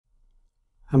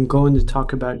I'm going to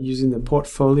talk about using the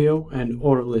portfolio and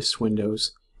order list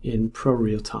windows in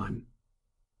ProRealTime.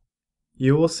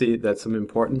 You will see that some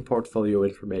important portfolio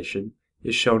information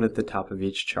is shown at the top of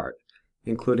each chart,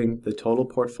 including the total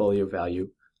portfolio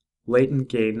value, latent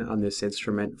gain on this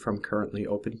instrument from currently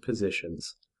open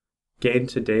positions, gain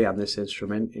today on this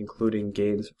instrument including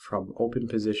gains from open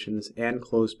positions and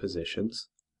closed positions,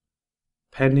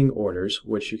 pending orders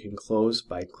which you can close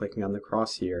by clicking on the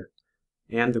cross here,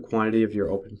 and the quantity of your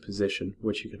open position,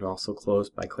 which you can also close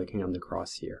by clicking on the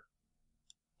cross here.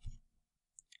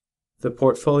 The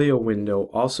portfolio window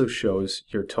also shows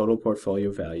your total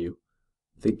portfolio value,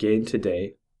 the gain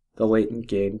today, the latent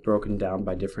gain broken down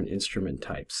by different instrument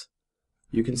types.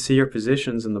 You can see your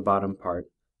positions in the bottom part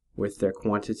with their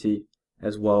quantity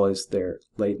as well as their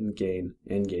latent gain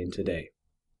and gain today.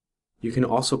 You can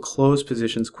also close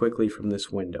positions quickly from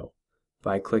this window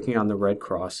by clicking on the red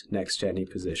cross next to any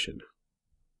position.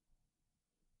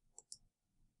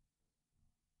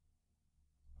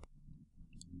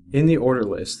 In the order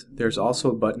list, there's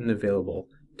also a button available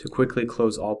to quickly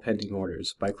close all pending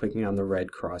orders by clicking on the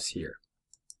red cross here.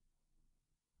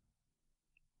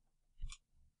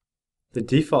 The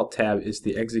default tab is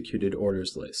the executed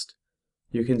orders list.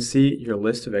 You can see your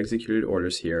list of executed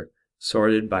orders here,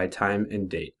 sorted by time and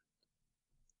date.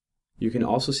 You can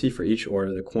also see for each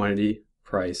order the quantity,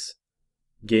 price,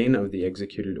 gain of the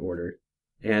executed order,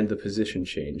 and the position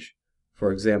change.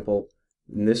 For example,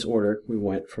 in this order, we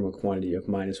went from a quantity of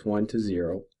 -1 to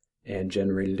 0 and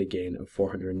generated a gain of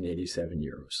 487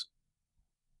 euros.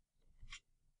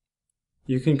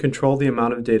 You can control the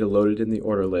amount of data loaded in the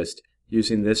order list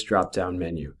using this drop-down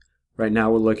menu. Right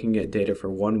now we're looking at data for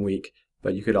 1 week,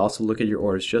 but you could also look at your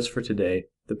orders just for today,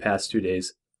 the past 2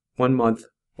 days, 1 month,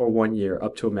 or 1 year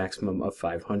up to a maximum of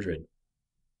 500.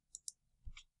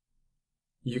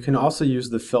 You can also use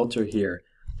the filter here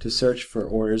to search for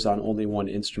orders on only one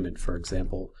instrument, for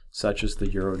example, such as the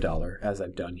euro-dollar, as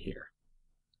I've done here.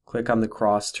 Click on the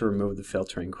cross to remove the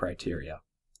filtering criteria.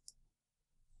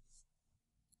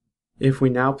 If we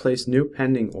now place new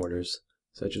pending orders,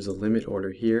 such as a limit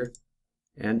order here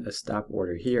and a stop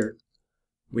order here,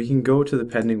 we can go to the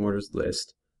pending orders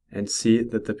list and see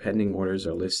that the pending orders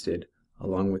are listed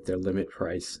along with their limit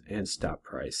price and stop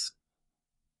price.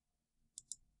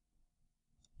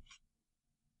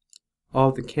 All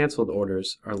of the canceled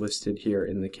orders are listed here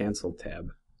in the Cancel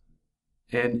tab.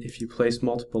 And if you place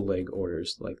multiple leg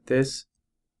orders like this,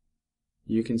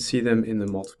 you can see them in the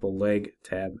Multiple Leg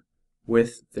tab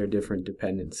with their different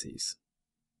dependencies.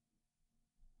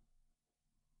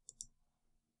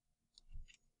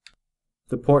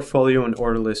 The portfolio and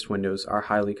order list windows are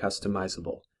highly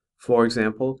customizable. For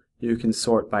example, you can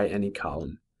sort by any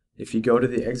column. If you go to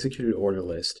the executed order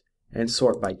list and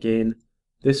sort by gain,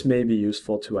 this may be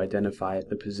useful to identify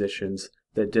the positions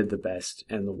that did the best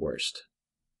and the worst.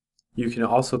 You can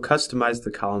also customize the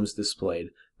columns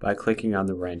displayed by clicking on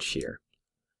the wrench here.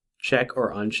 Check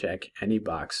or uncheck any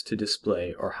box to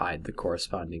display or hide the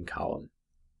corresponding column.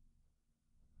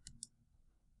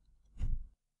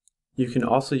 You can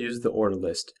also use the order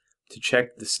list to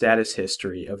check the status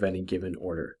history of any given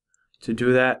order. To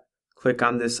do that, click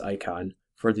on this icon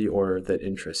for the order that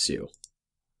interests you.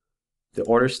 The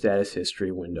order status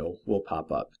history window will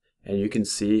pop up, and you can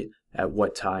see at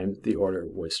what time the order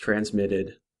was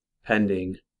transmitted,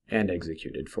 pending, and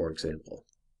executed, for example.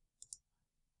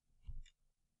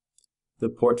 The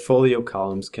portfolio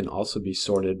columns can also be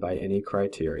sorted by any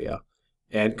criteria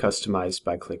and customized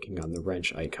by clicking on the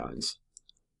wrench icons.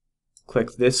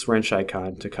 Click this wrench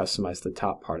icon to customize the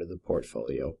top part of the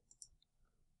portfolio,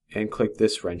 and click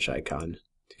this wrench icon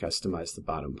to customize the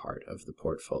bottom part of the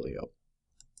portfolio.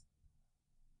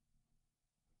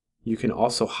 You can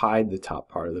also hide the top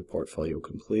part of the portfolio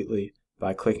completely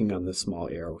by clicking on the small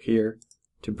arrow here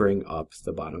to bring up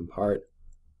the bottom part,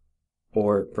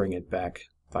 or bring it back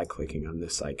by clicking on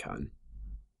this icon.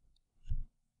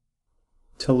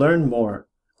 To learn more,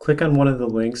 click on one of the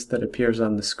links that appears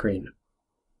on the screen.